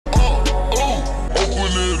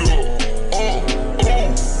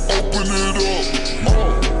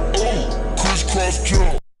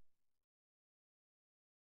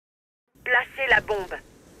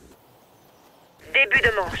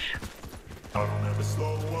I don't ever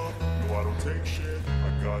slow up, no I don't take shit. I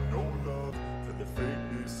got no love for the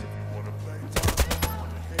fakeness. If you wanna play tough, if you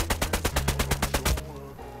wanna hate this, I'll show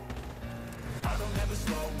up. I don't ever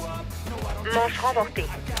slow up, no I don't. Manche remportée.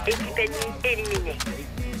 Équipe ennemie éliminée.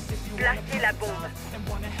 Placez la bombe.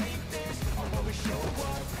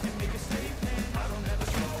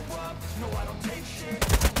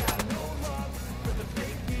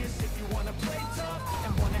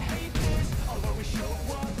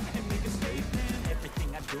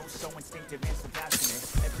 So instinctive and so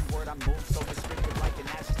passionate. Every word I move so restricted like an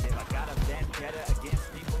adjective. I got a vendetta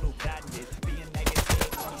against people who patented being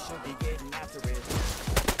negative when you should be getting after it.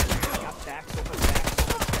 Got facts over facts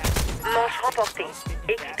over facts. Manche remportée.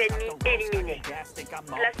 Équipe ennemie éliminée.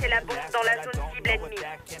 Placez la bombe dans la zone cible ennemie.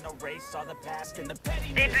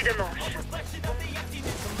 Début de manche.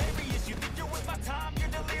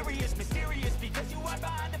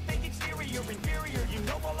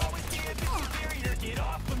 Get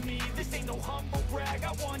off of me, this ain't no humble brag.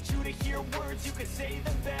 I want you to hear words, you can say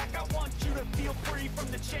them back. I want you to feel free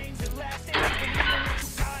from the chains that last. And even what you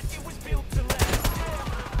got, it was built to last.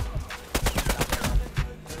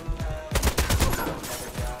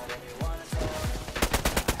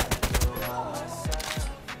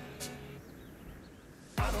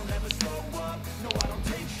 I don't ever slow up, no I don't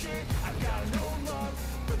take shit. I got no love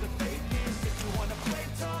for the fakeness. If you wanna play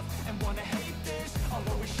tough and wanna hate this, I'll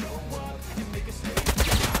always show up and make a statement.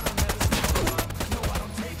 I don't ever slow up, no I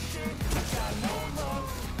don't take shit. I got no love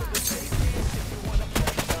for the fakeness. If you wanna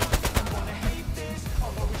play tough and wanna hate this,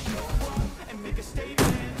 I'll always show up and make a statement.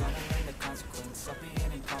 Running in the consequence of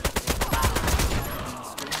being incompetent.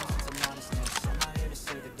 Some honestness, I'm not here to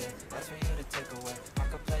save the day. That's for you to take away. I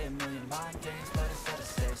could play a million mind games, but instead of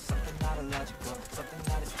say something not illogical, something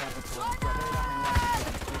that is topical. Rub it on and watch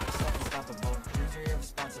it, make yourself unstoppable. Dreams are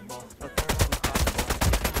irresponsible, but they're always possible.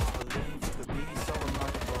 I believe you could be so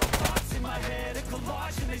remarkable. Thoughts in my head, a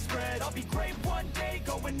collage and they spread. I'll be great one day,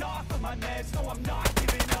 going off of my meds. No, I'm not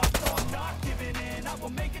giving up, no, I'm not giving in. I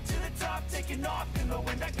will make it to the top, taking off in the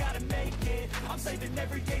wind. I gotta make it, I'm saving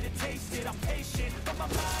every day to taste it. I'm patient, but my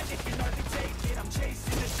mind, it can hardly take it. I'm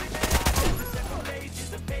chasing the shit that I never set for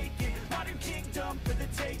ages of vacant. Modern kingdom for the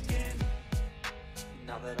taking.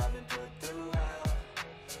 Now that I've been put through hell,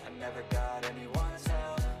 I never got anyone's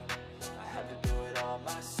help. I had to do it all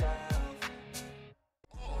myself.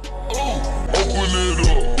 Open it